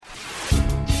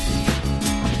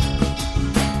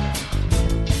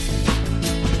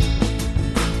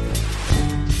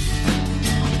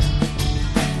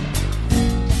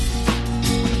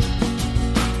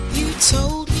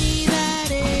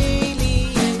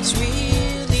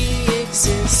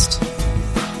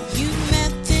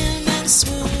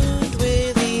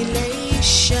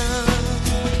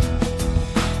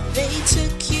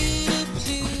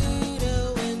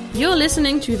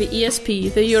listening to the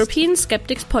ESP, the European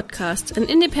Skeptics Podcast, an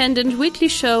independent weekly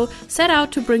show set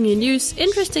out to bring you news,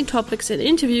 interesting topics and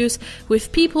interviews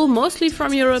with people mostly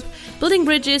from Europe, building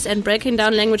bridges and breaking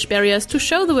down language barriers to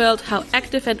show the world how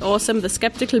active and awesome the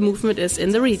skeptical movement is in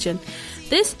the region.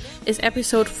 This is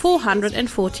episode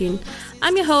 414.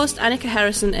 I'm your host, Annika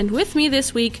Harrison, and with me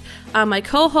this week are my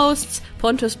co-hosts,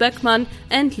 Pontus Beckmann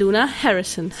and Luna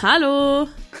Harrison. Hallo!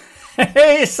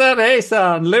 Hey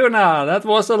son, Luna, that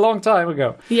was a long time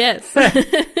ago. Yes.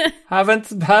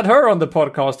 Haven't had her on the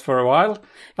podcast for a while.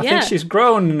 I think she's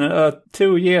grown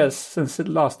 2 years since the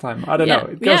last time. I don't know.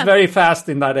 It goes very fast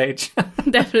in that age.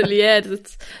 Definitely, yeah.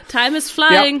 Time is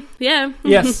flying. Yeah.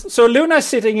 Yes. So Luna's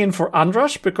sitting in for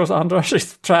Andras because Andras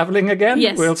is traveling again.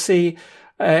 Yes. We'll see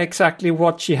exactly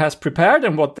what she has prepared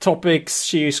and what topics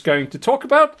she is going to talk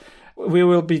about. We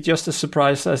will be just as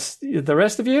surprised as the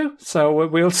rest of you, so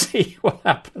we'll see what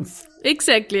happens.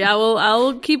 Exactly. I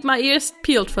will keep my ears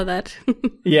peeled for that.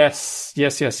 Yes.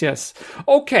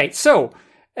 Okay, so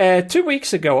 2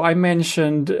 weeks ago I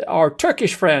mentioned our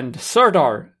Turkish friend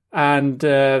Serdar and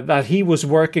that he was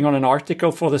working on an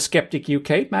article for the Skeptic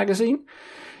UK magazine.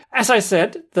 As I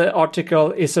said, the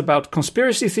article is about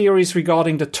conspiracy theories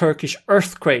regarding the Turkish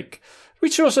earthquake,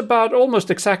 which was about almost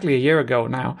exactly a year ago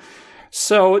now.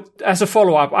 So, as a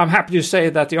follow-up, I'm happy to say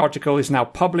that the article is now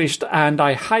published, and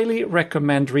I highly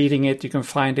recommend reading it. You can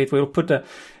find it. We'll put a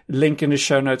link in the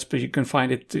show notes, but you can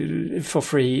find it for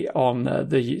free on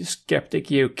the Skeptic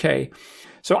UK.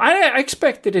 So, I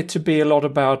expected it to be a lot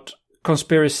about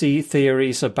conspiracy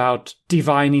theories about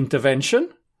divine intervention,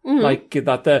 like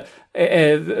that the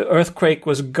earthquake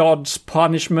was God's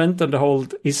punishment and the whole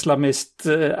Islamist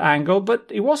angle, but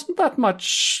it wasn't that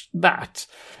much that.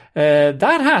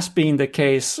 That has been the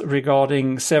case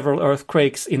regarding several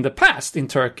earthquakes in the past in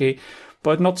Turkey,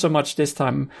 but not so much this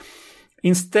time.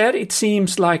 Instead, it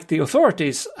seems like the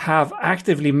authorities have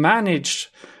actively managed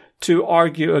to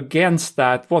argue against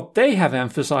that. What they have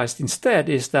emphasized instead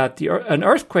is that an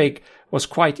earthquake was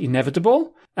quite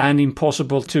inevitable and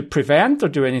impossible to prevent or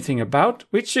do anything about,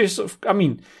 which is, I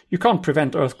mean, you can't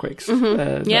prevent earthquakes. How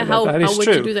would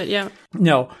you do that? Yeah.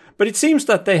 No. But it seems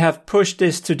that they have pushed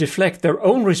this to deflect their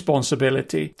own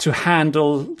responsibility to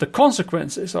handle the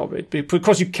consequences of it,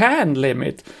 because you can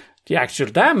limit the actual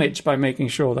damage by making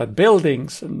sure that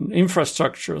buildings and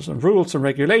infrastructures and rules and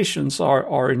regulations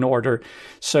are in order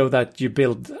so that you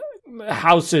build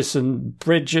houses and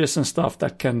bridges and stuff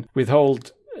that can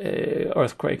withhold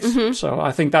earthquakes. So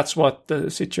I think that's what the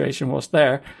situation was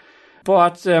there.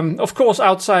 But, of course,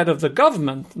 outside of the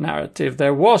government narrative,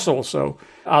 there was also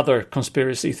other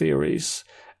conspiracy theories,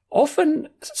 often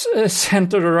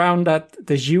centered around that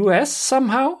the US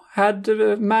somehow had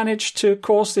managed to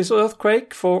cause this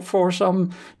earthquake for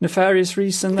some nefarious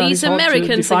reason. These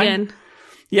Americans again.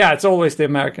 Yeah, it's always the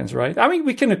Americans, right? I mean,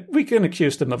 we can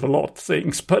accuse them of a lot of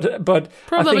things, but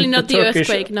probably not the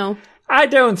earthquake, no. I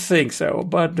don't think so,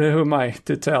 but who am I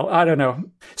to tell? I don't know.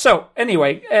 So,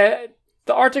 anyway,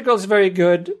 the article is very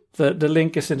good. The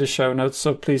link is in the show notes,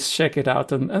 so please check it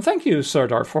out. And thank you,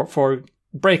 Serdar, for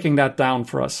breaking that down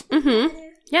for us.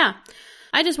 Yeah.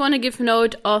 I just want to give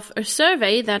note of a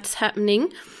survey that's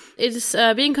happening. It's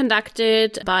being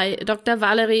conducted by Dr.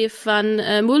 Valerie van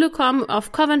Moelecom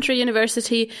of Coventry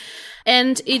University,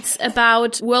 and it's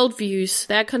about worldviews.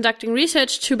 They're conducting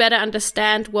research to better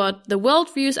understand what the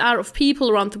worldviews are of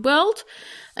people around the world,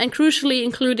 and crucially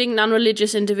including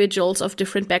non-religious individuals of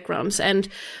different backgrounds. And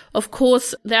of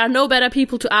course, there are no better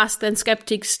people to ask than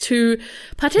skeptics to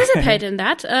participate in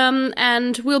that.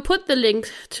 And we'll put the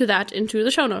link to that into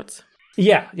the show notes.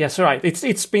 Yeah, yes, right.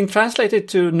 It's been translated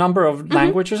to a number of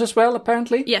languages as well,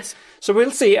 apparently. Yes. So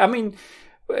we'll see. I mean,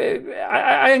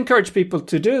 I encourage people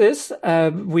to do this.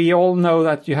 We all know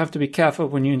that you have to be careful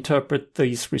when you interpret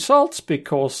these results,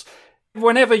 because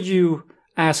whenever you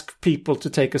ask people to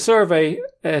take a survey,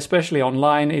 especially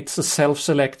online, it's a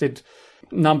self-selected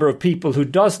number of people who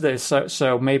does this.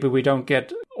 So maybe we don't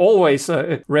get always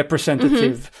a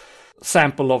representative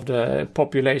sample of the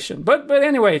population. But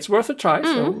anyway, it's worth a try.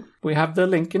 So we have the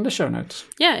link in the show notes.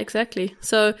 Yeah, exactly.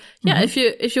 So yeah, if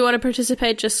you want to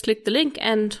participate, just click the link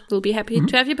and we'll be happy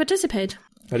to have you participate.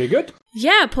 Very good.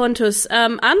 Yeah, Pontus.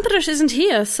 Andras isn't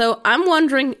here, so I'm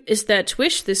wondering, is there a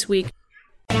Twitch this week?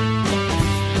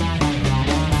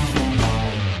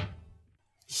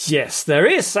 Yes, there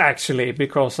is actually,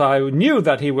 because I knew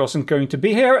that he wasn't going to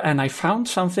be here, and I found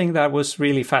something that was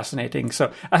really fascinating.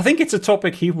 So I think it's a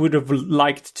topic he would have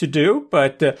liked to do,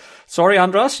 but sorry,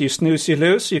 Andras, you snooze, you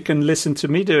lose. You can listen to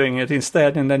me doing it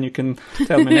instead, and then you can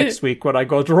tell me next week what I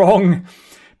got wrong.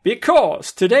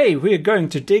 Because today we're going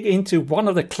to dig into one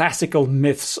of the classical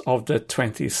myths of the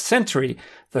 20th century,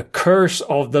 the curse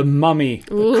of the mummy,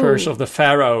 the curse of the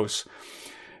pharaohs.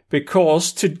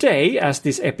 Because today, as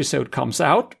this episode comes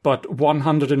out, but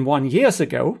 101 years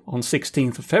ago, on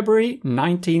 16th of February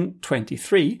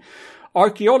 1923,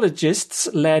 archaeologists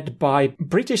led by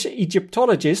British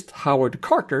Egyptologist Howard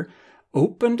Carter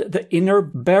opened the inner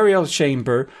burial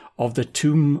chamber of the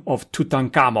tomb of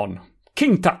Tutankhamun,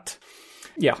 King Tut.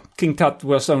 Yeah, King Tut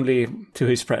was only to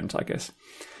his friends, I guess.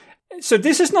 So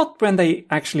this is not when they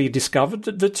actually discovered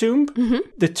the tomb. Mm-hmm.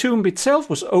 The tomb itself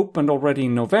was opened already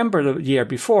in November the year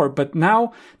before, but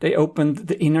now they opened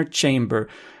the inner chamber,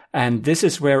 and this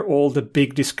is where all the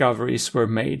big discoveries were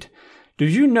made. Do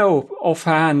you know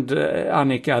offhand,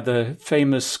 Annika, the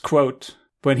famous quote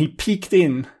when he peeked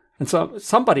in and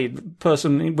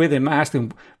person with him asked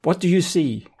him, "What do you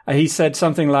see?" And he said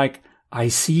something like, "I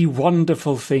see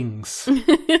wonderful things."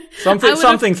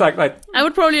 Something like that. I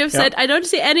would probably have said, "I don't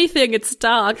see anything. It's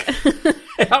dark."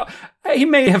 Yeah, he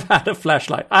may have had a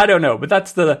flashlight. I don't know, but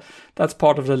that's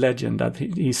part of the legend that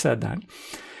he said that.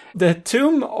 The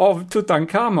tomb of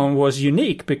Tutankhamun was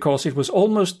unique because it was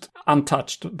almost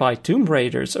untouched by tomb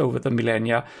raiders over the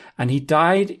millennia, and he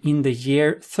died in the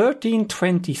year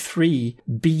 1323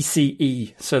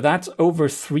 BCE. So that's over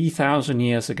 3,000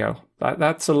 years ago.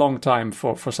 That's a long time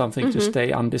for something to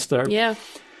stay undisturbed. Yeah.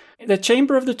 The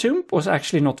chamber of the tomb was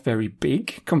actually not very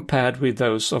big compared with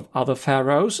those of other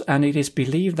pharaohs, and it is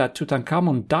believed that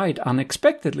Tutankhamun died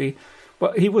unexpectedly.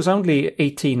 Well, he was only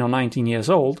 18 or 19 years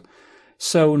old,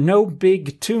 so no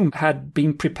big tomb had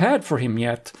been prepared for him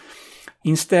yet.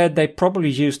 Instead, they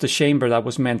probably used a chamber that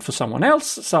was meant for someone else,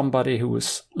 somebody who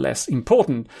was less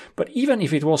important. But even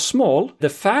if it was small, the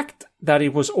fact that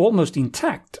it was almost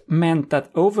intact meant that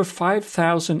over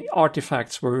 5,000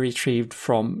 artifacts were retrieved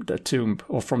from the tomb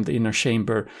or from the inner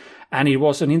chamber. And it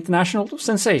was an international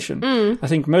sensation. I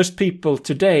think most people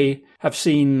today have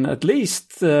seen at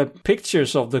least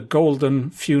pictures of the golden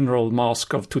funeral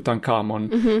mask of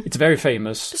Tutankhamun. It's very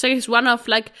famous. So it's one of,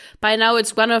 by now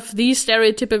it's one of these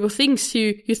stereotypical things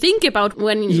you think about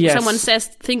when someone says,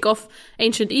 think of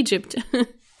ancient Egypt.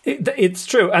 It's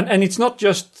true. And it's not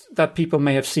just that people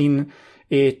may have seen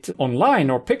it online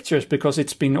or pictures, because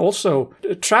it's been also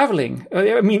traveling.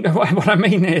 I mean, what I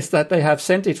mean is that they have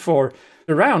sent it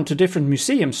around to different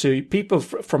museums so people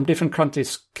from different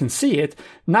countries can see it.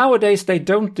 Nowadays, they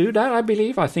don't do that, I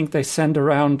believe. I think they send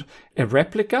around a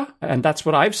replica, and that's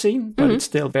what I've seen, but it's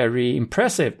still very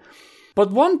impressive.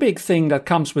 But one big thing that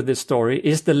comes with this story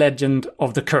is the legend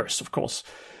of the curse, of course.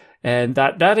 And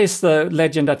that is the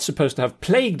legend that's supposed to have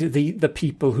plagued the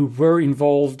people who were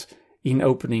involved in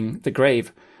opening the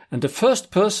grave. And the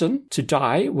first person to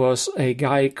die was a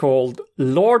guy called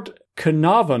Lord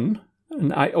Carnarvon.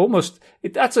 And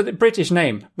that's a British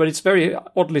name, but it's very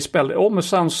oddly spelled. It almost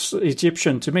sounds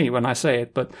Egyptian to me when I say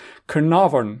it, but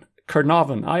Carnarvon.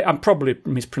 I'm probably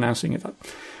mispronouncing it.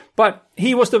 But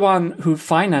he was the one who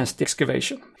financed the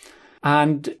excavation.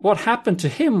 And what happened to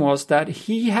him was that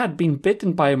he had been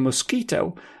bitten by a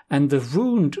mosquito, and the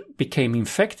wound became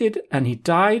infected, and he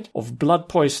died of blood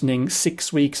poisoning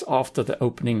 6 weeks after the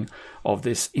opening of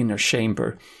this inner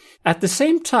chamber. At the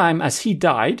same time as he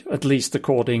died, at least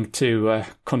according to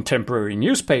contemporary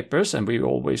newspapers, and we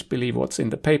always believe what's in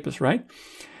the papers, right?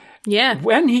 Yeah.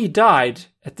 When he died,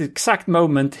 at the exact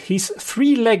moment, his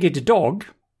three-legged dog,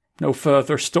 no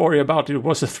further story about it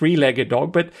was a three-legged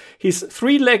dog, but his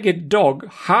three-legged dog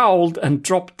howled and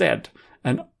dropped dead,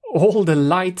 and all the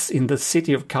lights in the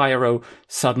city of Cairo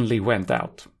suddenly went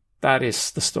out. That is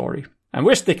the story, and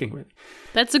we're sticking with it.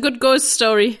 That's a good ghost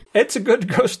story. It's a good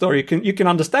ghost story. You can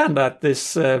understand that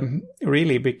this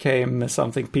really became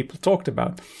something people talked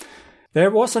about.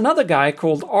 There was another guy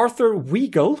called Arthur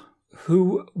Weigel,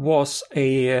 who was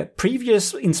a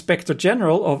previous Inspector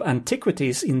General of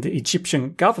Antiquities in the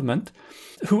Egyptian government,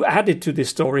 who added to this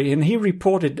story, and he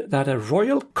reported that a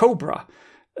royal cobra,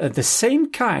 the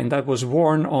same kind that was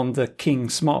worn on the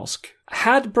king's mask,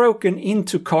 had broken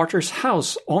into Carter's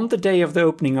house on the day of the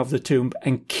opening of the tomb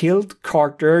and killed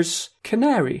Carter's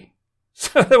canary.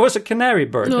 So there was a canary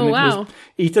bird, and it was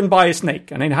eaten by a snake,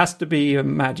 and it has to be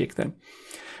magic then.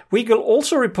 Weigel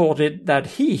also reported that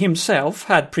he himself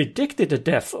had predicted the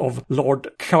death of Lord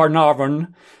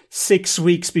Carnarvon 6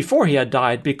 weeks before he had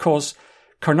died, because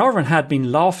Carnarvon had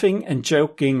been laughing and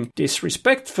joking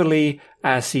disrespectfully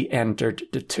as he entered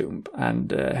the tomb.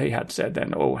 And he had said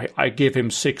then, I give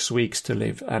him 6 weeks to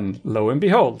live. And lo and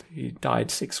behold, he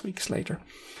died 6 weeks later.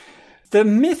 The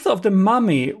myth of the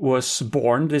mummy was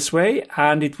born this way,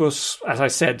 and it was, as I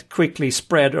said, quickly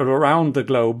spread around the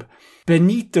globe.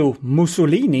 Benito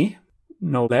Mussolini,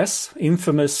 no less,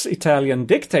 infamous Italian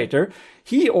dictator,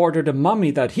 he ordered a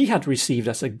mummy that he had received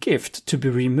as a gift to be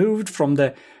removed from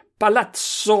the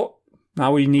Palazzo,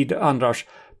 now we need Andras,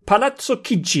 Palazzo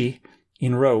Chigi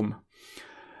in Rome.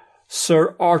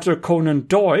 Sir Arthur Conan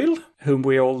Doyle, whom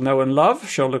we all know and love,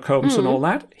 Sherlock Holmes and all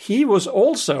that, he was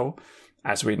also,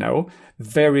 as we know,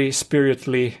 very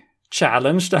spiritually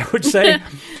challenged, I would say.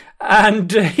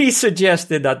 And he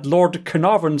suggested that Lord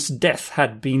Carnarvon's death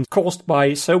had been caused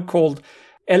by so-called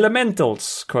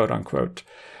elementals, quote-unquote,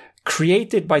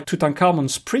 created by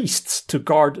Tutankhamun's priests to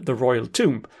guard the royal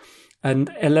tomb. An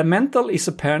elemental is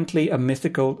apparently a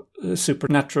mythical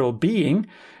supernatural being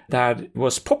that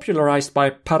was popularized by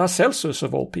Paracelsus,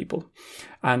 of all people,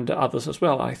 and others as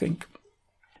well, I think.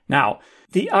 Now,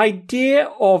 the idea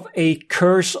of a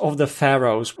curse of the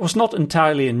pharaohs was not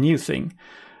entirely a new thing.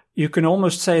 You can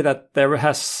almost say that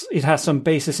it has some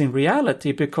basis in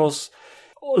reality, because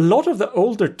a lot of the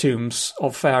older tombs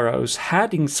of pharaohs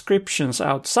had inscriptions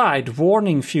outside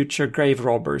warning future grave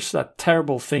robbers that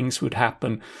terrible things would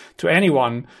happen to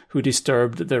anyone who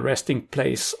disturbed the resting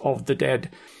place of the dead.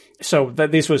 So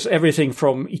that this was everything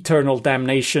from eternal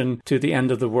damnation to the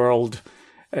end of the world,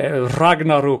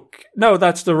 Ragnarok. No,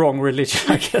 that's the wrong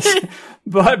religion, I guess.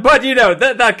 but you know,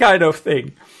 that kind of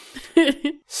thing.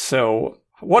 So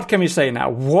what can we say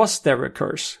now? Was there a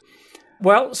curse?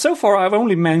 Well, so far I've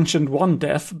only mentioned one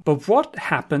death, but what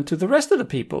happened to the rest of the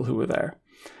people who were there?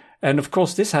 And of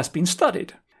course, this has been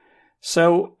studied.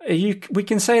 So we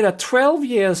can say that 12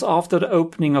 years after the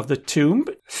opening of the tomb,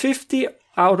 50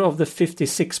 out of the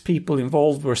 56 people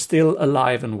involved were still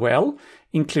alive and well,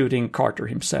 including Carter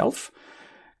himself.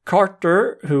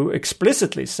 Carter, who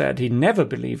explicitly said he never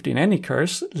believed in any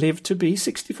curse, lived to be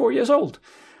 64 years old,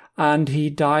 and he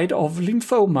died of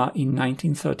lymphoma in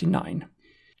 1939.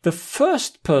 The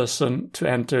first person to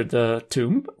enter the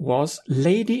tomb was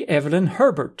Lady Evelyn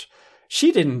Herbert.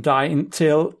 She didn't die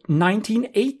until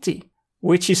 1980.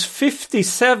 Which is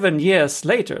 57 years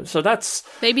later. So that's...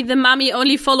 Maybe the mummy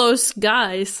only follows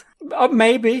guys.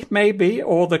 Maybe.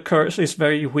 Or the curse is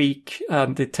very weak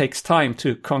and it takes time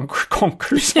to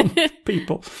conquer some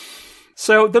people.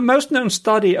 So the most known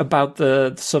study about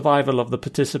the survival of the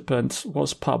participants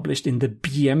was published in the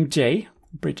BMJ,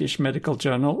 British Medical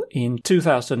Journal, in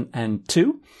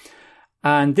 2002.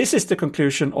 And this is the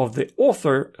conclusion of the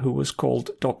author, who was called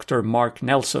Dr. Mark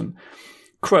Nelson.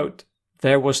 Quote,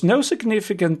 "There was no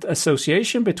significant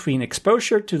association between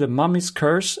exposure to the mummy's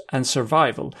curse and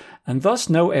survival, and thus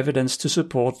no evidence to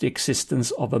support the existence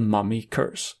of a mummy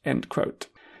curse." End quote.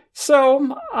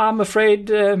 So, I'm afraid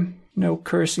no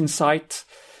curse in sight.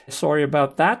 Sorry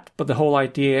about that, but the whole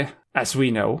idea, as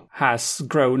we know, has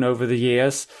grown over the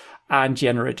years and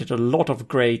generated a lot of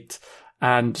great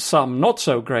and some not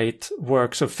so great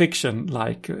works of fiction,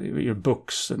 like your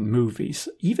books and movies,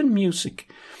 even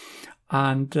music.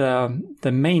 And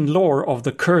the main lore of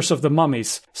the Curse of the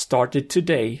Mummies started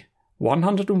today,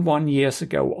 101 years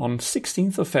ago, on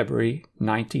 16th of February,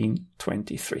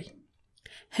 1923.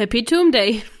 Happy Tomb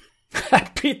Day!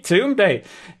 Happy Tomb Day!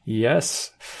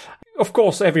 Yes. Of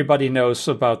course, everybody knows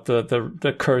about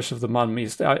the Curse of the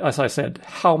Mummies. As I said,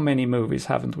 how many movies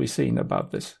haven't we seen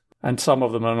about this? And some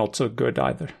of them are not so good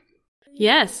either.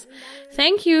 Yes.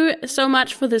 Thank you so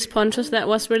much for this, Pontus. That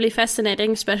was really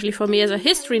fascinating, especially for me as a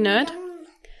history nerd.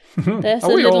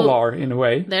 We all are, in a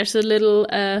way. There's a little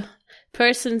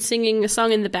person singing a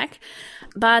song in the back.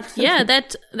 But yeah,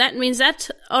 that means that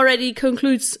already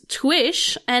concludes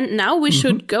Twish, and now we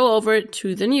should go over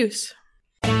to the news.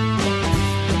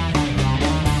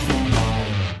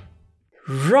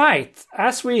 Right.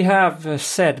 As we have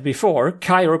said before,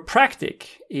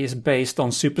 chiropractic is based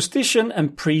on superstition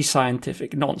and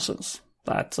pre-scientific nonsense.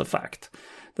 That's a fact.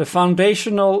 The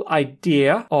foundational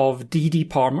idea of D.D.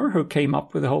 Palmer, who came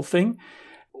up with the whole thing,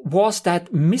 was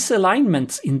that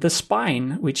misalignments in the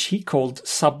spine, which he called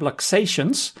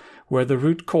subluxations, were the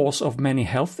root cause of many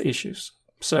health issues.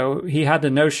 So he had the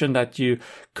notion that you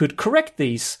could correct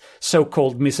these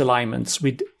so-called misalignments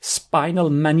with spinal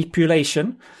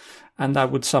manipulation, and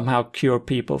that would somehow cure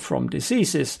people from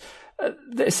diseases.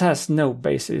 This has no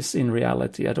basis in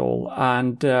reality at all.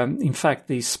 And in fact,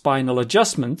 these spinal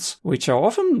adjustments, which are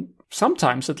often,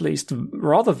 sometimes at least,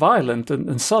 rather violent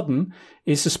and sudden,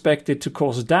 is suspected to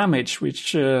cause damage,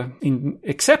 which in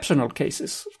exceptional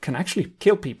cases can actually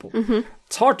kill people.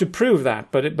 It's hard to prove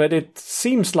that, but it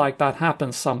seems like that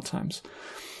happens sometimes.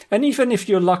 And even if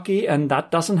you're lucky and that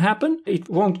doesn't happen, it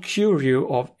won't cure you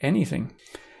of anything.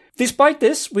 Despite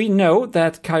this, we know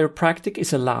that chiropractic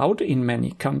is allowed in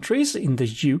many countries. In the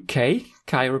UK,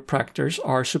 chiropractors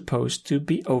are supposed to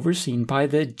be overseen by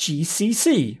the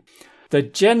GCC. the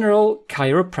General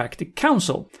Chiropractic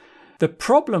Council. The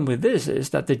problem with this is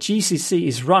that the GCC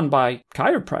is run by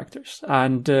chiropractors,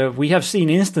 and we have seen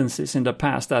instances in the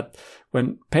past that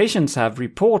when patients have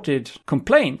reported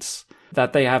complaints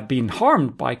that they have been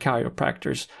harmed by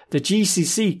chiropractors, the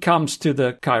GCC comes to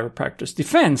the chiropractor's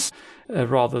defense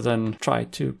rather than try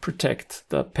to protect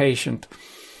the patient.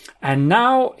 And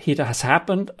now it has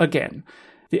happened again.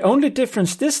 The only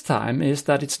difference this time is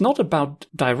that it's not about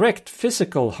direct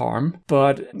physical harm,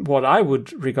 but what I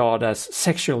would regard as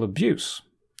sexual abuse.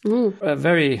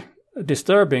 Very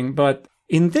disturbing, but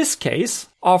in this case,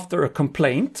 after a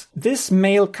complaint, this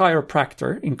male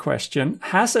chiropractor in question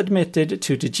has admitted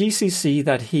to the GCC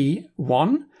that he,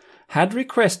 1, had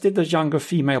requested the younger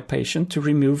female patient to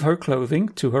remove her clothing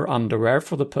to her underwear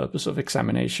for the purpose of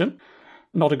examination.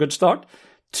 Not a good start.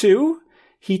 2,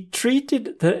 he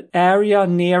treated the area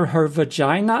near her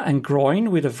vagina and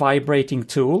groin with a vibrating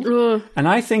tool. And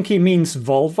I think he means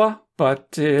vulva,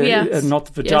 but not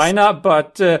vagina. Yes.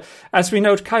 But as we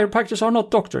know, chiropractors are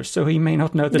not doctors, so he may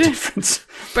not know the difference.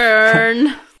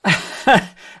 Burn.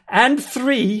 And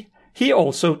 3, he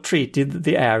also treated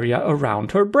the area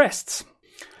around her breasts.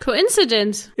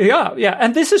 Coincidence. Yeah.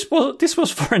 And this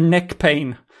was for a neck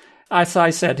pain. As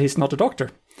I said, he's not a doctor.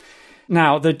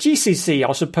 Now, the GCC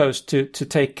are supposed to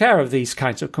take care of these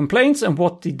kinds of complaints, and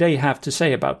what did they have to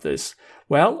say about this?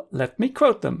 Well, let me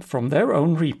quote them from their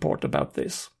own report about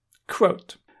this.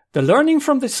 Quote, "The learning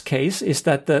from this case is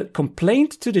that the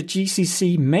complaint to the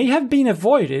GCC may have been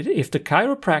avoided if the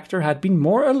chiropractor had been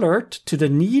more alert to the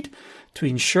need to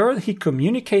ensure he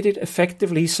communicated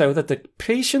effectively so that the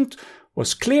patient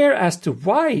was clear as to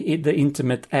why the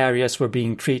intimate areas were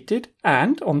being treated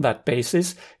and, on that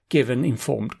basis, given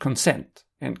informed consent."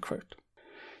 End quote.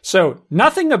 So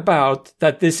nothing about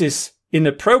that this is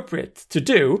inappropriate to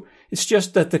do. It's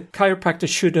just that the chiropractor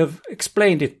should have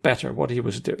explained it better, what he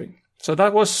was doing. So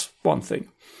that was one thing.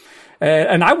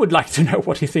 And I would like to know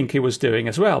what he think he was doing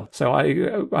as well. So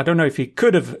I don't know if he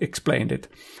could have explained it.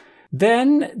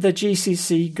 Then the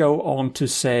GCC go on to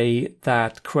say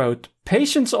that, quote,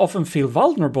 "Patients often feel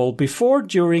vulnerable before,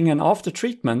 during, and after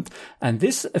treatment, and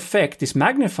this effect is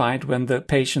magnified when the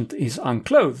patient is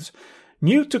unclothed,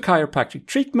 new to chiropractic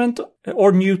treatment,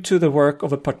 or new to the work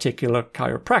of a particular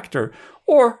chiropractor,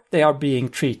 or they are being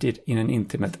treated in an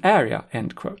intimate area,"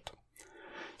 end quote.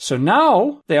 So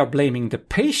now they are blaming the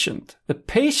patient. The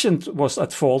patient was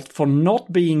at fault for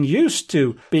not being used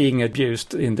to being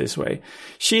abused in this way.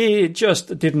 She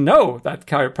just didn't know that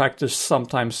chiropractors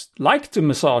sometimes like to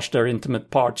massage their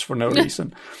intimate parts for no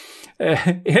reason.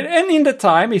 And in the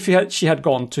time, if she had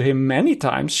gone to him many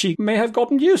times, she may have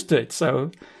gotten used to it. So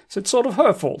it's sort of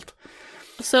her fault.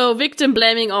 So victim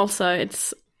blaming also.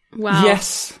 It's wow.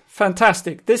 Yes.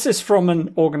 Fantastic. This is from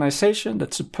an organization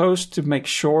that's supposed to make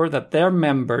sure that their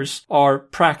members are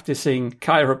practicing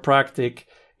chiropractic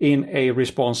in a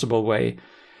responsible way.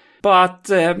 But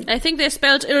I think they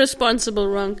spelled irresponsible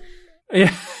wrong.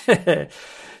 Yeah.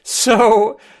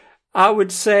 So I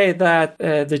would say that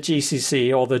the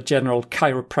GCC, or the General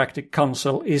Chiropractic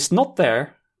Council, is not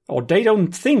there, or they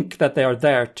don't think that they are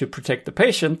there to protect the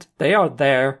patient. They are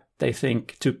there, they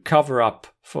think, to cover up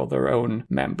for their own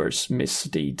members'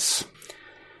 misdeeds.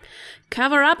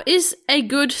 Cover up is a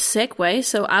good segue,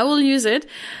 so I will use it.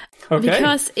 Okay.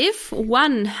 Because if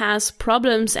one has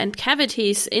problems and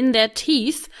cavities in their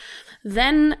teeth,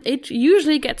 then it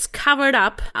usually gets covered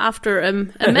up after a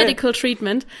medical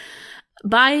treatment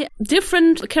by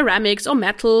different ceramics or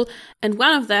metal, and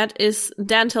one of that is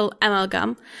dental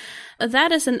amalgam.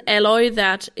 That is an alloy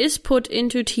that is put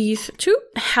into teeth to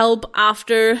help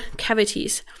after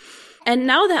cavities. And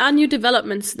now there are new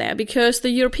developments there, because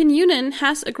the European Union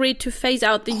has agreed to phase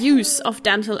out the use of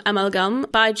dental amalgam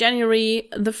by January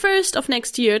the 1st of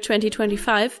next year,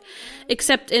 2025,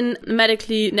 except in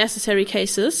medically necessary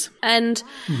cases. And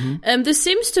this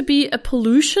seems to be a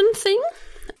pollution thing,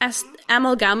 as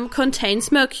amalgam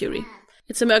contains mercury.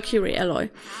 It's a mercury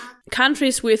alloy.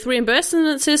 Countries with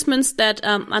reimbursement systems that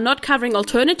are not covering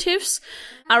alternatives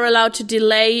are allowed to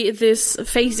delay this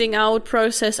phasing out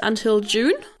process until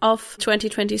June of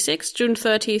 2026, June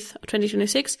 30th,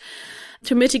 2026,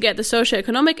 to mitigate the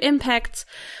socio-economic impacts.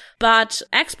 But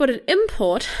export and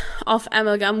import of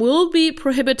amalgam will be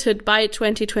prohibited by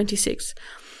 2026.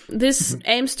 This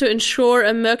aims to ensure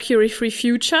a mercury-free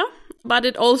future, but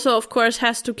it also, of course,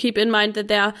 has to keep in mind that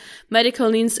there are medical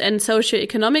needs and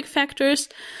socio-economic factors.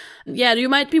 Yeah, you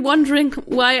might be wondering,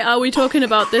 why are we talking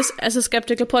about this as a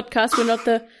skeptical podcast? We're not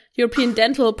the European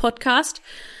Dental Podcast.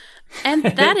 And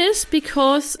that is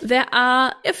because there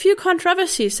are a few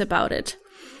controversies about it.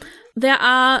 there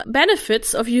are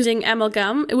benefits of using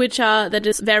amalgam, which are that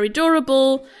it's very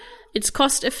durable, it's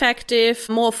cost effective,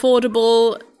 more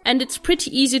affordable, and it's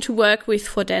pretty easy to work with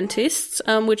for dentists,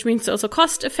 which means also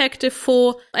cost effective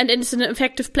and it's an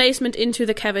effective placement into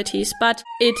the cavities. But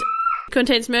it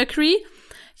contains mercury.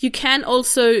 You can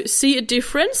also see a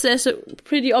difference. There's a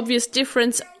pretty obvious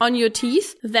difference on your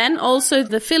teeth. Then also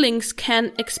the fillings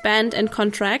can expand and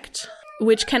contract,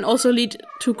 which can also lead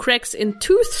to cracks in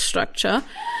tooth structure.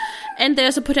 And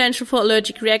there's a potential for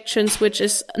allergic reactions, which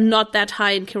is not that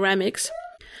high in ceramics.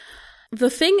 The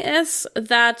thing is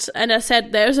that, and I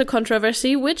said there's a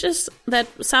controversy, which is that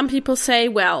some people say,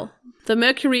 well, the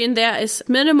mercury in there is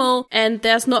minimal and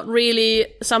there's not really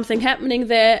something happening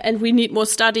there and we need more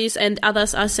studies, and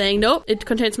others are saying, no, it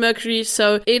contains mercury,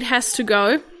 so it has to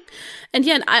go. And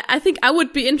yeah, I think I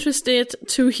would be interested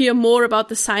to hear more about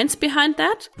the science behind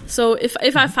that. So if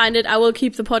I find it, I will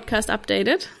keep the podcast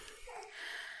updated.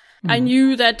 I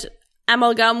knew that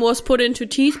amalgam was put into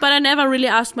teeth, but I never really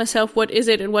asked myself what is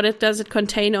it and does it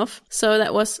contain of. So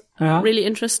that was really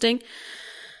interesting.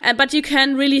 But you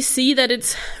can really see that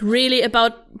it's really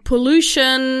about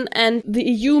pollution, and the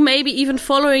EU maybe even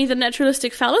following the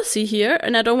naturalistic fallacy here.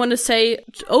 And I don't want to say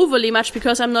overly much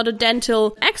because I'm not a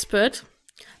dental expert.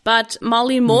 But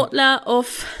Marlene Mortler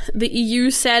of the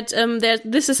EU said that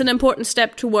this is an important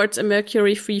step towards a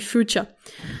mercury-free future.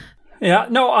 Yeah,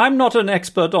 no, I'm not an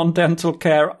expert on dental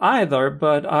care either,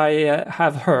 but I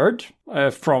have heard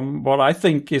from what I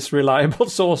think is reliable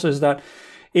sources that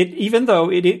even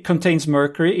though it contains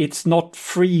mercury, it's not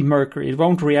free mercury. It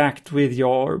won't react with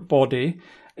your body.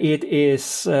 It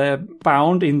is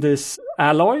bound in this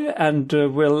alloy and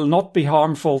will not be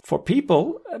harmful for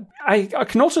people. I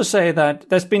can also say that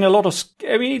there's been a lot of...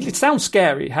 it sounds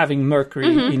scary having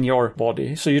mercury in your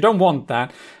body, so you don't want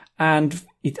that. And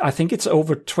I think it's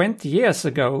over 20 years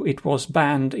ago it was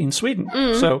banned in Sweden.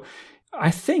 So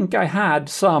I think I had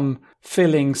some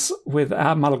fillings with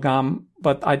amalgam,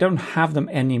 but I don't have them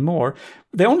anymore.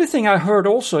 The only thing I heard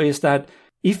also is that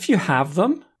if you have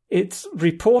them, it's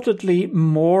reportedly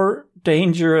more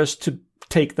dangerous to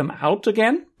take them out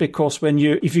again, because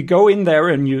if you go in there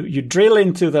and you drill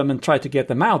into them and try to get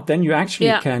them out, then you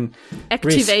actually can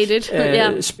activate it.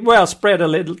 Spread a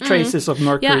little traces of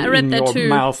mercury in your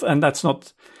mouth, and that's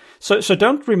not. So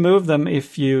don't remove them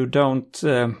if you don't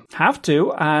have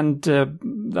to, and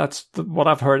that's what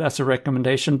I've heard as a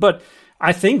recommendation. But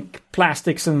I think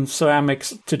plastics and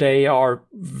ceramics today are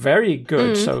very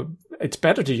good, so it's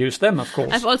better to use them, of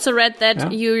course. I've also read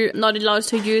that you're not allowed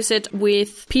to use it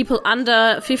with people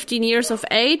under 15 years of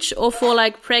age or for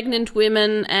like pregnant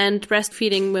women and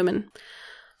breastfeeding women.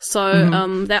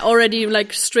 So they're already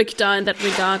like stricter in that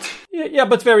regard. Yeah,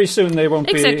 but very soon they won't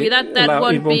exactly. be that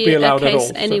won't be a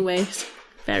case anyways.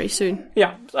 Very soon.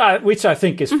 Yeah, which I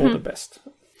think is for the best.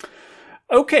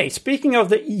 Okay, speaking of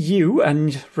the EU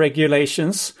and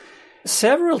regulations,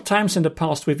 several times in the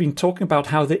past we've been talking about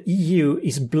how the EU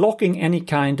is blocking any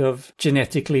kind of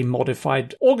genetically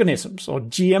modified organisms or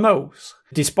GMOs,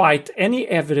 despite any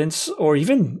evidence or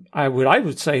even, I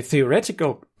would say,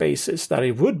 theoretical basis that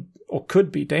it would or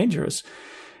could be dangerous.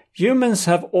 Humans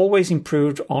have always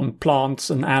improved on plants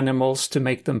and animals to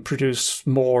make them produce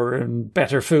more and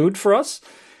better food for us.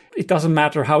 It doesn't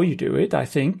matter how you do it, I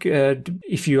think.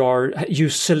 If you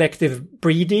use selective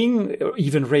breeding, or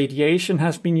even radiation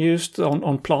has been used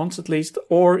on plants at least,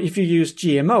 or if you use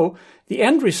GMO, the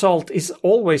end result is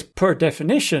always, per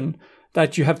definition,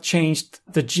 that you have changed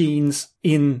the genes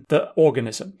in the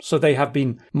organism. So they have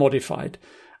been modified.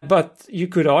 But you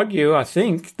could argue, I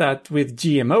think, that with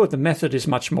GMO, the method is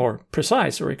much more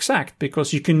precise or exact,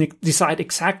 because you can decide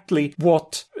exactly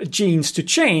what genes to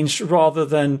change rather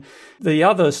than the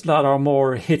others that are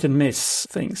more hit and miss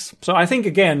things. So I think,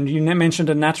 again, you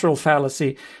mentioned a natural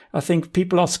fallacy. I think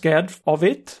people are scared of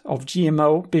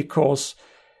GMO, because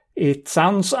it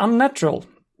sounds unnatural.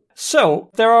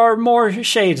 So there are more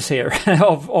shades here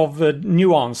of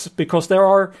nuance, because there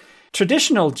are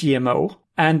traditional GMO,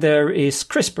 and there is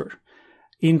CRISPR.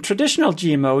 In traditional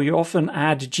GMO, you often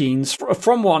add genes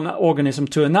from one organism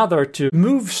to another to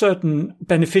move certain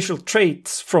beneficial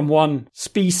traits from one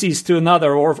species to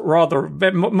another, or rather,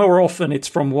 more often it's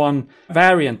from one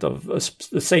variant of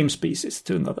the same species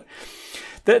to another.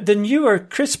 The newer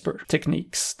CRISPR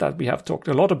techniques that we have talked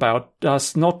a lot about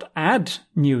does not add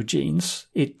new genes.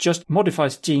 It just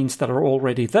modifies genes that are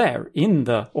already there in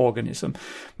the organism.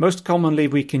 Most commonly,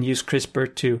 we can use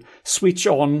CRISPR to switch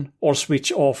on or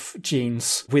switch off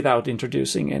genes without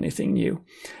introducing anything new.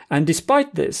 And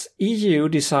despite this, EU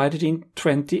decided in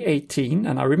 2018,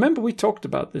 and I remember we talked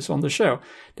about this on the show,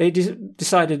 they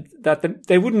decided that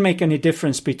they wouldn't make any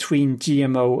difference between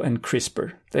GMO and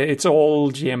CRISPR. It's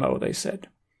all GMO, they said.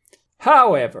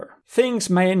 However, things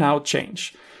may now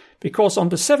change, because on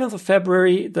the 7th of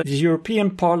February, the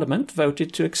European Parliament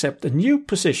voted to accept a new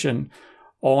position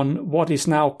on what is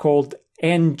now called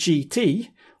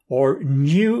NGT, or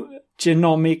New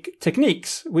Genomic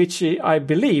Techniques, which I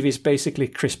believe is basically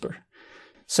CRISPR.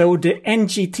 So the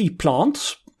NGT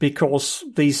plants, because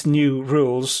these new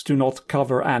rules do not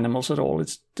cover animals at all,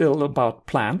 it's still about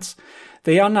plants,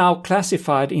 they are now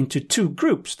classified into two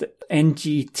groups, the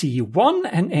NGT1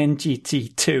 and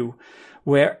NGT2,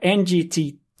 where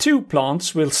NGT2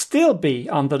 plants will still be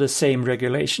under the same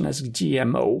regulation as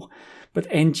GMO, but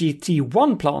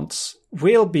NGT1 plants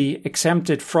will be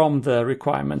exempted from the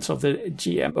requirements of the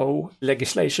GMO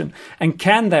legislation and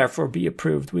can therefore be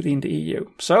approved within the EU.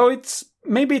 So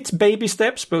maybe it's baby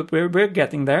steps, but we're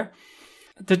getting there.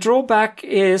 The drawback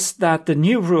is that the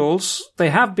new rules, they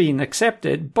have been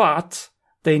accepted, but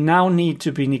they now need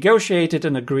to be negotiated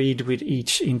and agreed with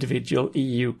each individual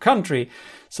EU country.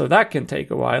 So that can take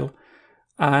a while.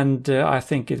 And I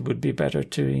think it would be better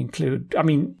to include,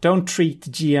 don't treat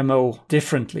GMO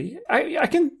differently. I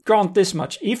can grant this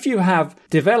much. If you have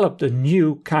developed a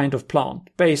new kind of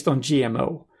plant based on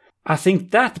GMO, I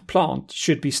think that plant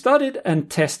should be studied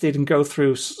and tested and go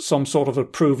through some sort of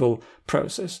approval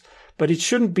process. But it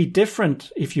shouldn't be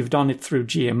different if you've done it through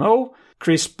GMO,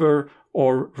 CRISPR,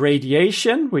 or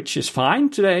radiation, which is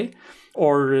fine today,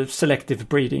 or selective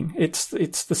breeding. It's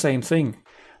the same thing.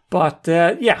 But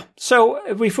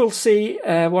so we will see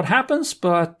what happens,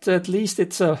 but at least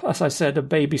it's, as I said, a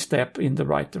baby step in the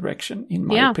right direction, in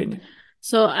my opinion.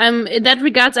 So in that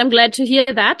regards, I'm glad to hear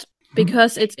that,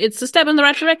 because it's a step in the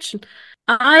right direction.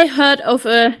 I heard of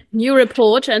a new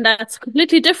report, and that's a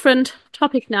completely different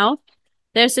topic now.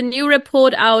 There's a new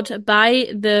report out by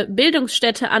the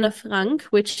Bildungsstätte Anne Frank,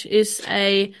 which is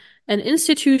an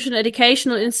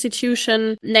educational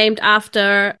institution named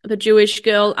after the Jewish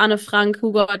girl Anne Frank,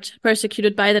 who got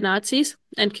persecuted by the Nazis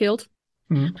and killed.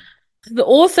 Mm. The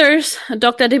authors,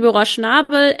 Dr. Deborah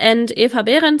Schnabel and Eva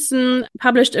Berendsen,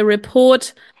 published a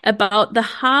report about the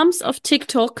harms of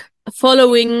TikTok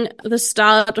following the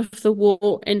start of the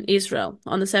war in Israel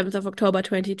on the 7th of October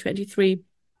 2023. Mm-hmm.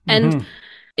 And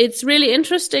it's really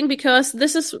interesting because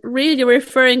this is really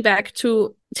referring back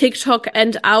to TikTok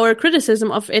and our criticism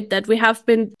of it that we have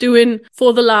been doing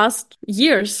for the last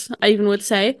years, I even would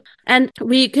say. And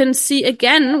we can see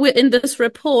again in this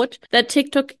report that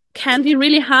TikTok can be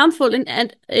really harmful in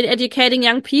educating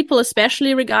young people,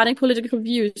 especially regarding political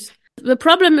views. The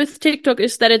problem with TikTok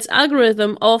is that its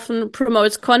algorithm often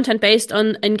promotes content based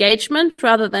on engagement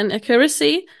rather than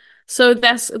accuracy. So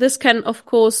this can, of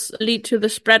course, lead to the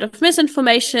spread of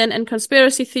misinformation and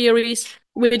conspiracy theories,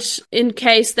 which in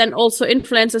case then also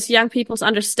influences young people's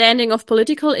understanding of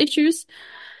political issues.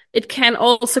 It can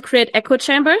also create echo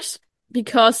chambers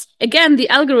because, again, the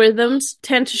algorithms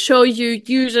tend to show you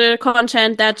user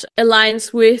content that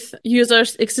aligns with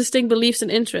users' existing beliefs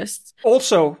and interests.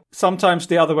 Also, sometimes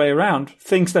the other way around,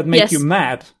 things that make you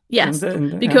mad. Yes,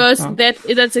 because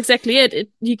that's exactly it.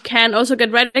 You can also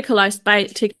get radicalized by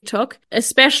TikTok,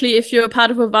 especially if you're a part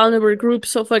of a vulnerable group.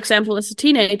 So, for example, as a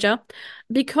teenager,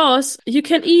 because you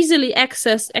can easily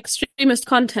access extremist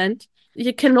content.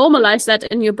 You can normalize that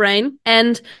in your brain.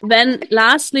 And then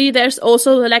lastly, there's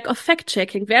also the lack of fact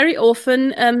checking. Very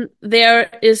often, there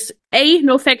is A,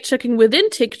 no fact checking within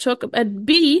TikTok, and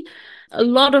B, a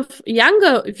lot of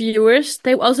younger viewers,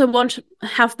 they also want to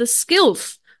have the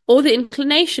skills or the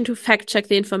inclination to fact check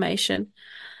the information.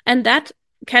 And that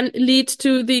can lead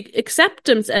to the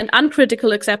acceptance and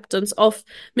uncritical acceptance of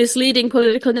misleading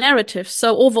political narratives.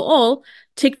 So overall,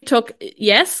 TikTok,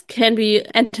 yes, can be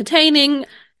entertaining,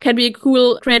 can be a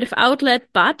cool creative outlet,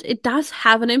 but it does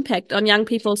have an impact on young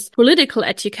people's political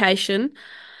education.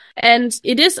 And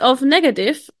it is of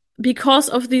negative because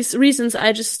of these reasons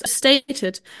I just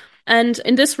stated. And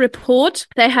in this report,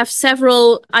 they have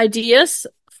several ideas.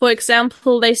 For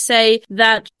example, they say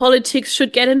that politics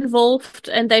should get involved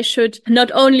and they should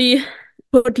not only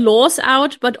put laws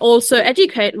out, but also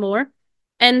educate more.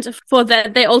 And for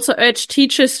that, they also urge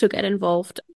teachers to get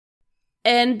involved.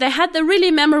 And they had the really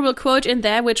memorable quote in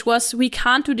there, which was, "We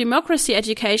can't do democracy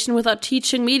education without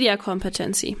teaching media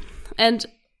competency." And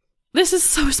this is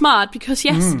so smart because,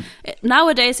 yes,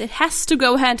 nowadays it has to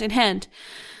go hand in hand.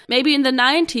 maybe in the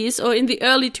 90s or in the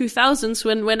early 2000s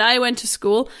when I went to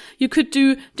school, you could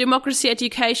do democracy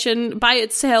education by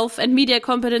itself and media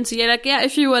competency. Like, yeah,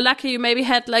 if you were lucky, you maybe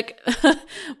had like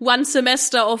one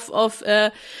semester of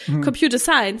computer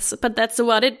science, but that's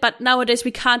about it. But nowadays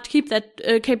we can't keep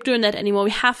doing that anymore.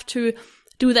 We have to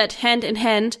do that hand in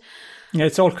hand. Yeah,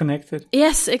 it's all connected.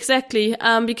 Yes, exactly.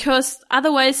 Because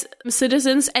otherwise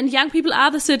citizens, and young people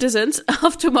are the citizens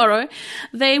of tomorrow,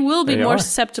 they will be more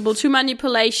susceptible to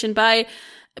manipulation by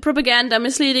propaganda,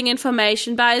 misleading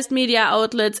information, biased media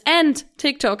outlets, and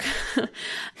TikTok.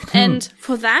 And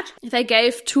for that, they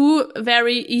gave 2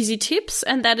 very easy tips.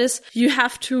 And that is, you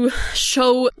have to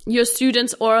show your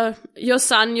students or your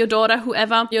son, your daughter,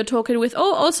 whoever you're talking with.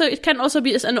 Oh, also, it can also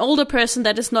be an older person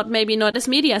that is maybe not as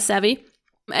media savvy.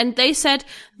 And they said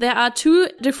there are 2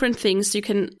 different things. You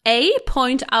can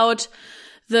point out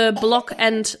the block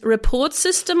and report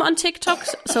system on TikTok.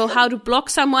 So how to block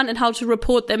someone and how to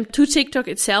report them to TikTok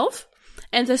itself.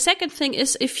 And the second thing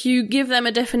is if you give them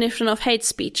a definition of hate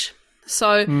speech.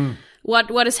 So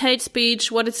what is hate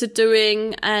speech? What is it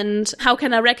doing? And how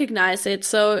can I recognize it?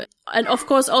 So, and of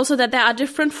course also that there are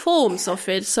different forms of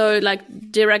it. So like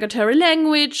derogatory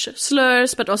language,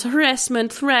 slurs, but also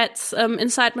harassment, threats,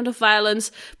 incitement of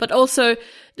violence, but also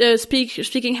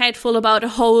speaking hateful about a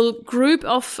whole group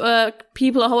of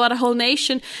people or about a whole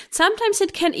nation. Sometimes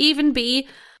it can even be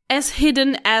as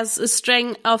hidden as a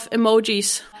string of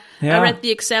emojis. Yeah. I read the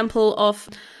example of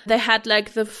they had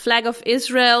like the flag of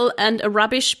Israel and a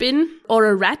rubbish bin or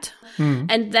a rat.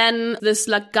 And then this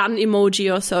like gun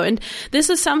emoji or so. And this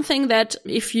is something that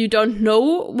if you don't know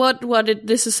what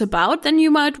this is about, then you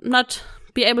might not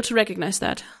be able to recognize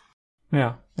that.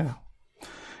 Yeah.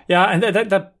 And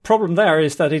the problem there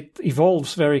is that it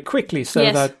evolves very quickly,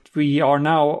 so that we are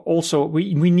now also,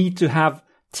 we need to have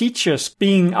teachers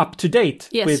being up to date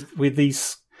with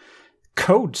these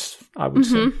codes, I would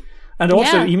say. And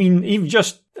also, I mean, even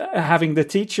just having the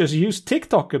teachers use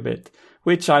TikTok a bit,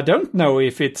 which I don't know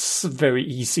if it's very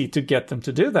easy to get them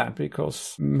to do that,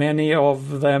 because many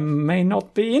of them may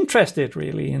not be interested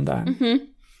really in that.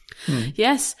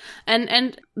 Yes,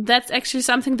 and that's actually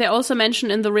something they also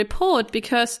mention in the report,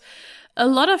 because a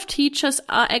lot of teachers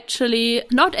are actually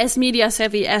not as media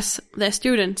savvy as their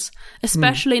students,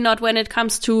 especially not when it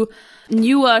comes to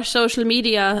newer social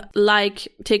media like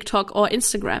TikTok or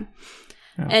Instagram.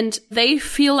 Yeah. And they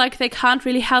feel like they can't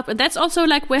really help. And that's also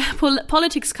like where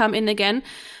politics come in again,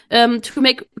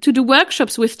 to do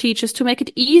workshops with teachers, to make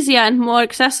it easier and more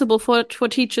accessible for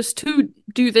teachers to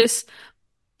do this,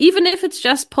 even if it's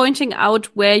just pointing out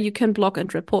where you can block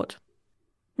and report.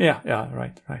 Yeah,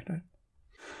 right.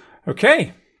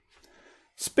 Okay.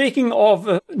 Speaking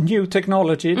of new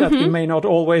technology that we may not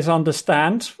always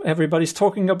understand, everybody's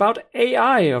talking about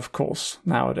AI, of course,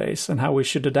 nowadays, and how we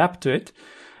should adapt to it.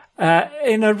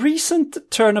 In a recent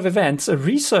turn of events, a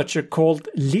researcher called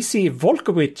Lizzie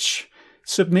Volkowicz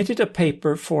submitted a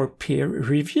paper for peer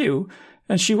review,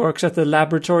 and she works at the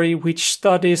laboratory which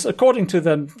studies, according to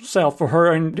themselves, for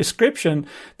her own description,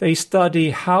 they study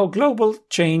how global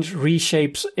change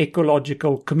reshapes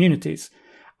ecological communities.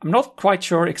 I'm not quite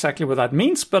sure exactly what that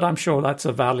means, but I'm sure that's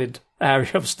a valid area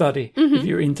of study if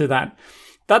you're into that.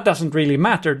 That doesn't really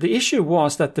matter. The issue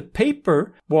was that the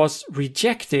paper was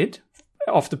rejected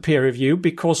of the peer review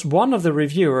because one of the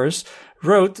reviewers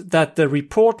wrote that the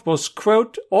report was,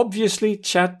 quote, obviously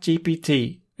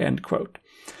ChatGPT, end quote.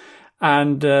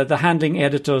 And the handling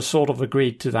editor sort of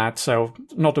agreed to that, so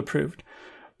not approved.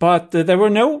 But there were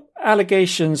no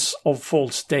allegations of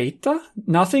false data.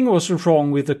 Nothing was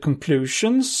wrong with the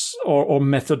conclusions or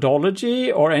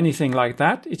methodology or anything like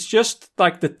that. It's just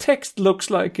like the text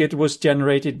looks like it was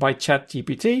generated by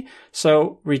ChatGPT,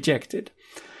 so rejected.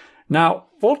 Now,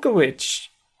 Volkowicz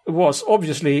was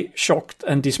obviously shocked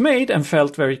and dismayed and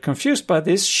felt very confused by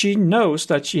this. She knows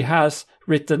that she has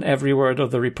written every word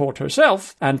of the report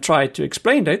herself and tried to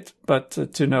explain it, but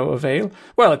to no avail.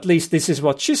 Well, at least this is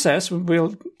what she says.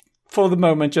 We'll, for the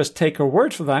moment, just take her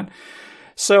word for that.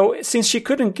 So since she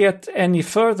couldn't get any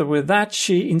further with that,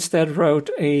 she instead wrote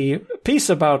a piece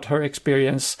about her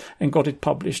experience and got it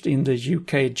published in the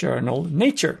UK journal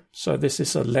Nature. So this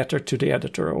is a letter to the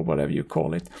editor or whatever you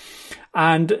call it.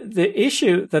 And the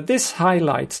issue that this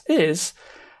highlights is,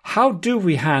 how do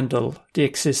we handle the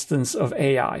existence of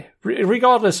AI?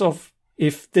 Regardless of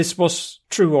if this was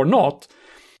true or not,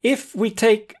 if we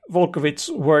take Volkowitz's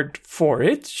word for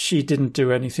it, she didn't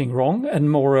do anything wrong.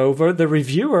 And moreover, the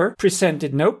reviewer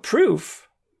presented no proof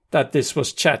that this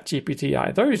was ChatGPT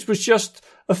either. It was just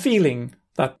a feeling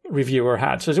that reviewer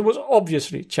had. So it was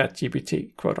obviously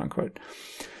ChatGPT, quote unquote.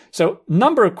 So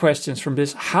number of questions from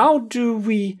this. How do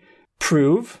we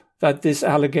prove that this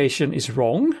allegation is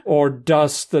wrong, or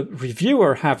does the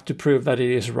reviewer have to prove that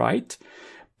it is right?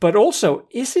 But also,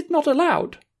 is it not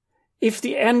allowed? If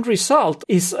the end result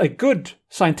is a good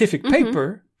scientific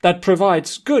paper that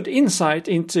provides good insight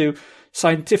into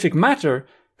scientific matter,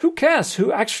 who cares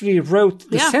who actually wrote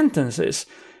the sentences?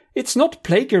 It's not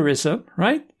plagiarism,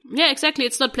 right? Yeah, exactly.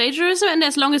 It's not plagiarism, and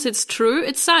as long as it's true,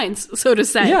 it's science, so to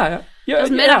say. Yeah.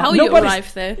 Doesn't matter how you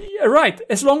arrive there. Right.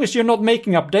 As long as you're not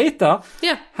making up data.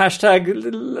 Yeah. Hashtag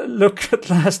look at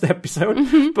last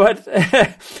episode. But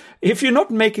if you're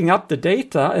not making up the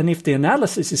data, and if the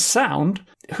analysis is sound,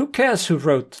 who cares who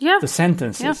wrote the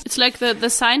sentences? Yeah. It's like the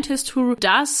scientist who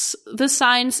does the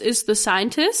science is the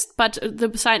scientist, but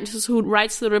the scientist who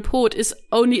writes the report is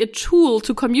only a tool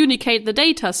to communicate the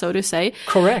data, so to say.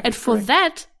 Correct. And for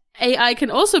that, AI can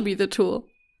also be the tool.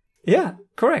 Yeah,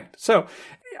 correct. So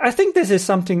I think this is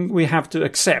something we have to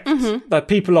accept, that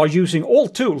people are using all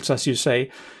tools, as you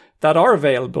say, that are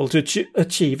available to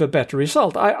achieve a better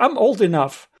result. I'm old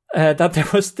enough that there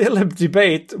was still a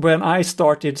debate when I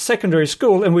started secondary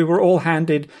school and we were all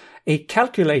handed a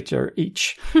calculator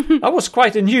each. That was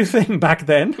quite a new thing back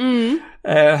then.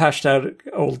 Hashtag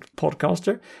old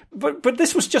podcaster. But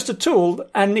this was just a tool,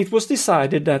 and it was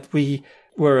decided that we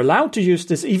were allowed to use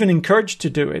this, even encouraged to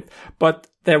do it. But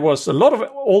there was a lot of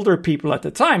older people at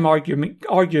the time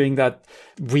arguing that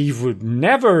we would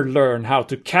never learn how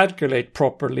to calculate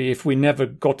properly if we never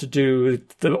got to do it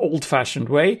the old-fashioned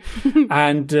way.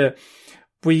 And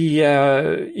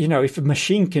if a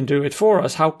machine can do it for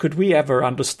us, how could we ever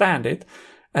understand it?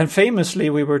 And famously,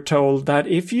 we were told that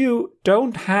if you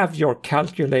don't have your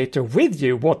calculator with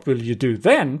you, what will you do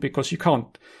then? Because you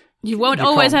won't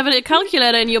always have a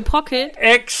calculator in your pocket.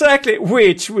 Exactly,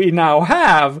 which we now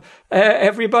have.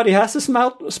 Everybody has a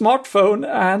smartphone,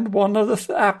 and one of the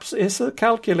apps is a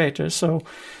calculator. So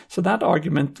that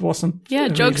argument wasn't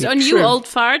jokes really on true. You, old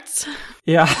farts.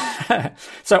 Yeah.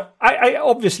 So I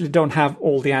obviously don't have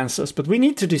all the answers, but we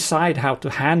need to decide how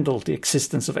to handle the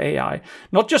existence of AI,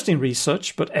 not just in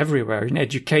research, but everywhere, in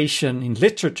education, in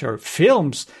literature,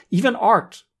 films, even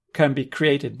art can be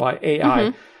created by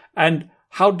AI. And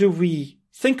how do we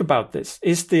think about this?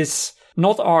 Is this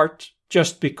not art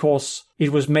just because it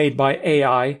was made by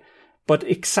AI, but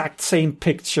exact same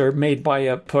picture made by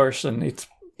a person? It's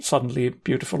suddenly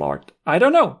beautiful art. I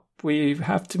don't know. We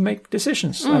have to make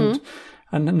decisions and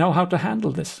know how to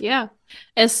handle this. Yeah.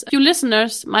 As you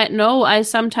listeners might know, I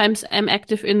sometimes am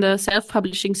active in the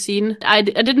self-publishing scene. I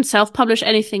didn't self-publish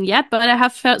anything yet, but I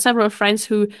have several friends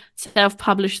who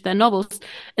self-publish their novels.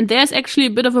 And there's actually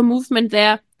a bit of a movement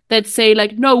there that say,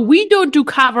 like, no, we don't do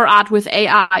cover art with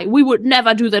AI. We would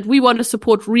never do that. We want to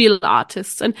support real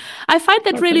artists. And I find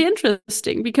that really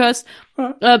interesting because,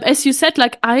 as you said,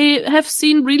 like, I have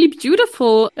seen really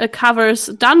beautiful covers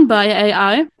done by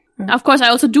AI. Of course, I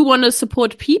also do want to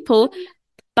support people,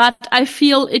 but I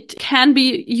feel it can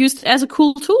be used as a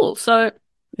cool tool. So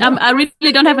I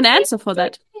really don't have an answer for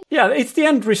that. Yeah, it's the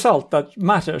end result that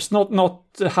matters, not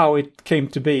how it came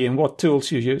to be and what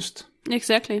tools you used.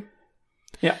 Exactly.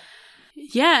 Yeah.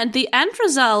 Yeah, and the end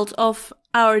result of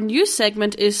our news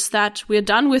segment is that we're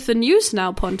done with the news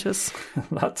now, Pontus.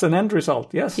 That's an end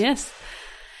result, yes. Yes.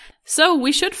 So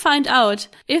we should find out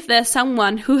if there's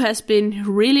someone who has been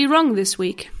really wrong this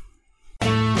week.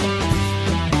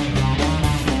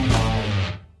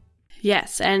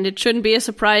 Yes, and it shouldn't be a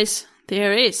surprise.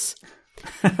 There is.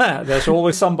 There's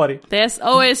always somebody. There's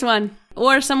always one.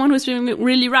 Or someone who's been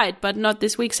really right, but not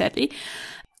this week, sadly.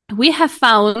 We have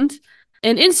found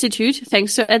an institute,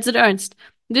 thanks to Edzard Ernst.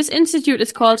 This institute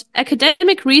is called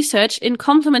Academic Research in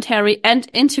Complementary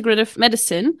and Integrative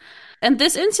Medicine. And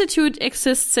this institute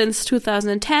exists since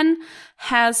 2010,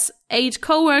 has 8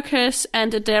 co-workers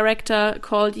and a director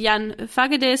called Jan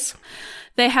Fagedes.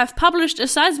 They have published a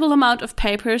sizable amount of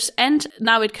papers, and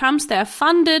now it comes, they're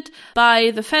funded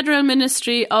by the Federal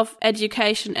Ministry of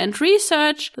Education and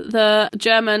Research, the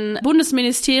German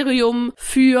Bundesministerium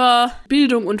für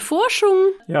Bildung und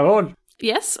Forschung. Jawohl.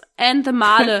 Yes, and the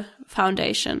Mahle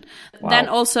Foundation. Wow. Then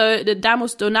also the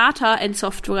Damus Donata and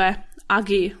Software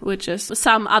AG, which is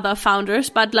some other founders,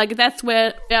 but like that's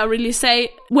where I really say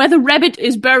where the rabbit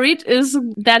is buried is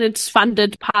that it's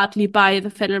funded partly by the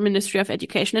Federal Ministry of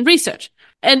Education and Research.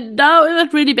 And now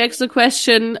that really begs the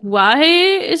question, why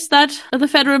is that the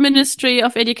Federal Ministry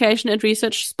of Education and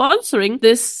Research sponsoring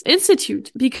this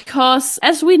institute? Because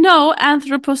as we know,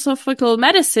 anthroposophical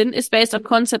medicine is based on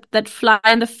concepts that fly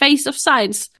in the face of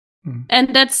science.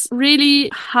 And that's really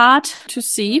hard to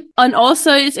see. And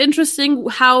also it's interesting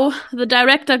how the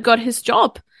director got his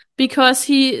job, because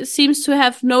he seems to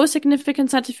have no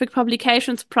significant scientific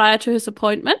publications prior to his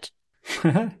appointment.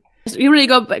 It really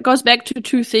goes back to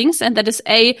two things, and that is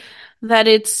A, that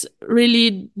it's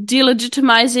really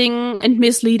delegitimizing and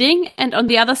misleading, and on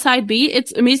the other side, B,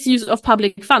 it's a misuse of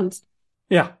public funds.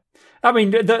 Yeah. I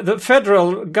mean, the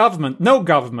federal government, no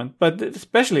government, but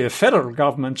especially the federal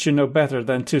government should know better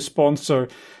than to sponsor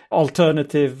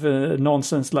alternative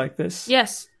nonsense like this.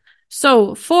 Yes.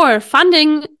 So, for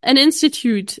funding an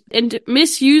institute and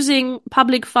misusing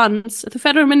public funds, the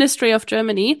Federal Ministry of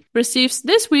Germany receives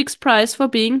this week's prize for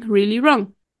being really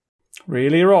wrong.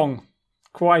 Really wrong.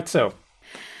 Quite so.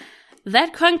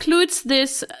 That concludes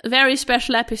this very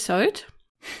special episode.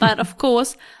 But of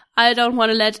course, I don't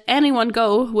want to let anyone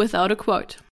go without a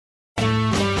quote.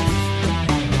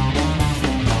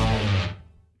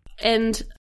 And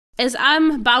as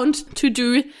I'm bound to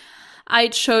do, I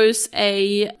chose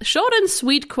a short and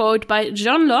sweet quote by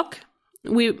John Locke.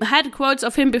 We had quotes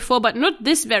of him before, but not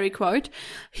this very quote.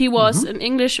 He was an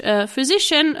English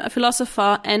physician, a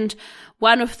philosopher, and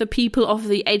one of the people of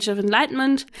the Age of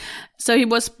Enlightenment. So he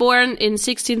was born in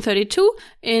 1632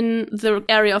 in the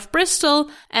area of Bristol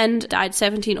and died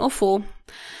 1704.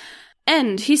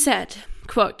 And he said,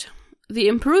 quote, "The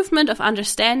improvement of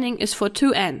understanding is for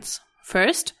two ends.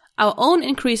 First, our own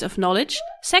increase of knowledge.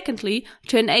 Secondly,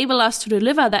 to enable us to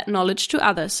deliver that knowledge to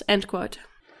others." End quote.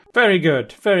 Very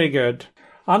good. Very good.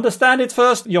 Understand it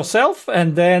first yourself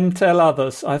and then tell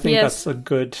others. I think that's a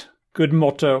good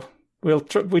motto.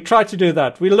 We try to do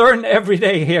that. We learn every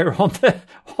day here on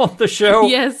the show.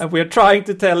 Yes. And we're trying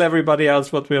to tell everybody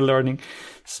else what we're learning.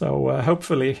 So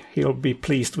hopefully he'll be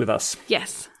pleased with us.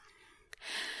 Yes.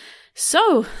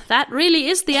 So that really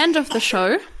is the end of the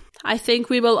show. I think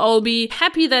we will all be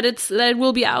happy that it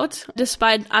will be out,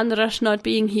 despite Andras not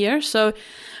being here. So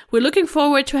we're looking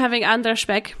forward to having Andras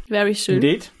back very soon.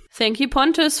 Indeed. Thank you,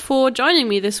 Pontus, for joining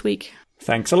me this week.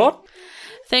 Thanks a lot.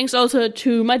 Thanks also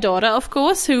to my daughter, of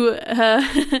course, who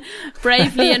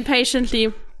bravely and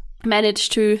patiently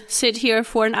managed to sit here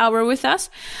for an hour with us.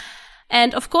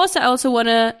 And of course, I also want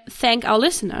to thank our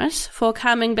listeners for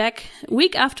coming back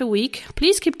week after week.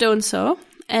 Please keep doing so.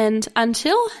 And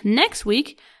until next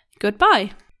week,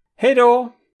 goodbye. Hej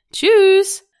då.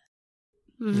 Tschüss.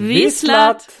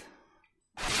 Vislat.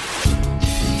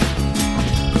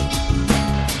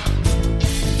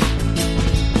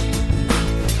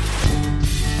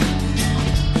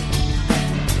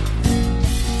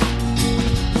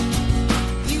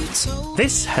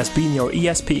 This has been your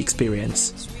ESP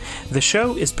experience. The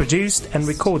show is produced and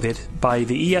recorded by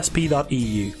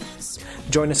TheESP.eu.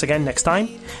 Join us again next time,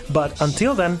 but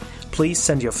until then, please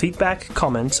send your feedback,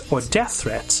 comments, or death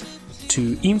threats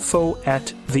to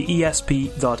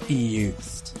info@theesp.eu.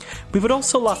 We would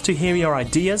also love to hear your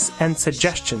ideas and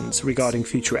suggestions regarding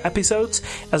future episodes,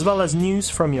 as well as news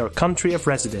from your country of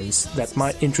residence that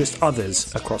might interest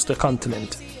others across the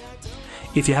continent.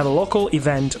 If you have a local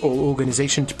event or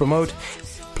organization to promote,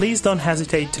 please don't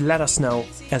hesitate to let us know,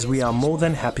 as we are more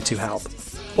than happy to help.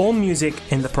 All music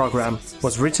in the program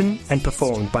was written and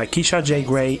performed by Keisha J.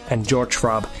 Gray and George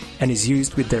Schwab and is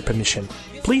used with their permission.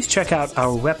 Please check out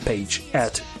our webpage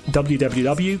at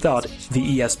www.theesp.eu,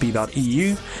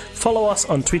 follow us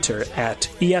on Twitter at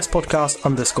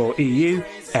espodcast_EU,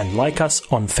 and like us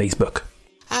on Facebook.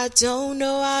 I don't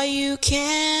know how you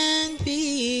can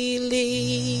believe.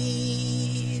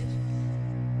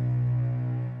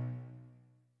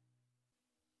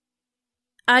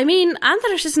 I mean,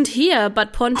 Andras isn't here,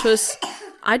 but Pontus,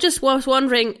 I just was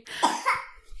wondering...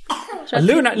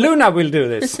 Luna will do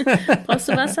this. Brauchst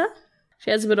du Wasser?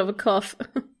 She has a bit of a cough.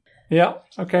 Yeah,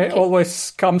 okay.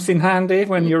 Always comes in handy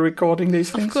when you're recording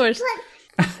these things. Of course.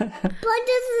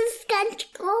 Pontus ist ganz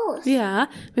groß. Ja,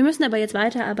 wir müssen aber jetzt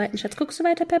weiterarbeiten. Schatz, guckst du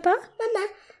weiter, Peppa? Mama,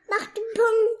 mach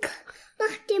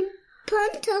den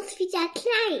Pontus wieder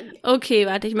klein. Okay,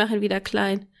 warte, ich mache ihn wieder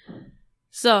klein.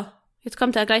 So, jetzt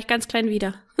kommt er gleich ganz klein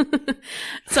wieder.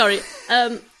 Sorry.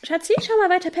 Schatzi, schau mal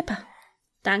weiter, Peppa.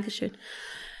 Dankeschön.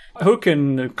 Who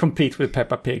can compete with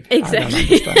Peppa Pig?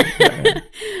 Exactly.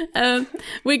 I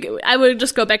I will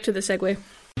just go back to the segue.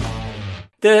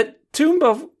 The tomb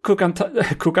of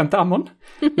Kukantamon?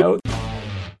 No.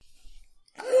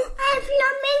 Ein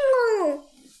Flamingo.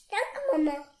 Danke,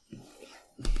 Mama.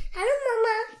 Hallo,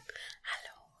 Mama.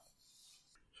 Hallo.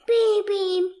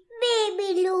 Baby.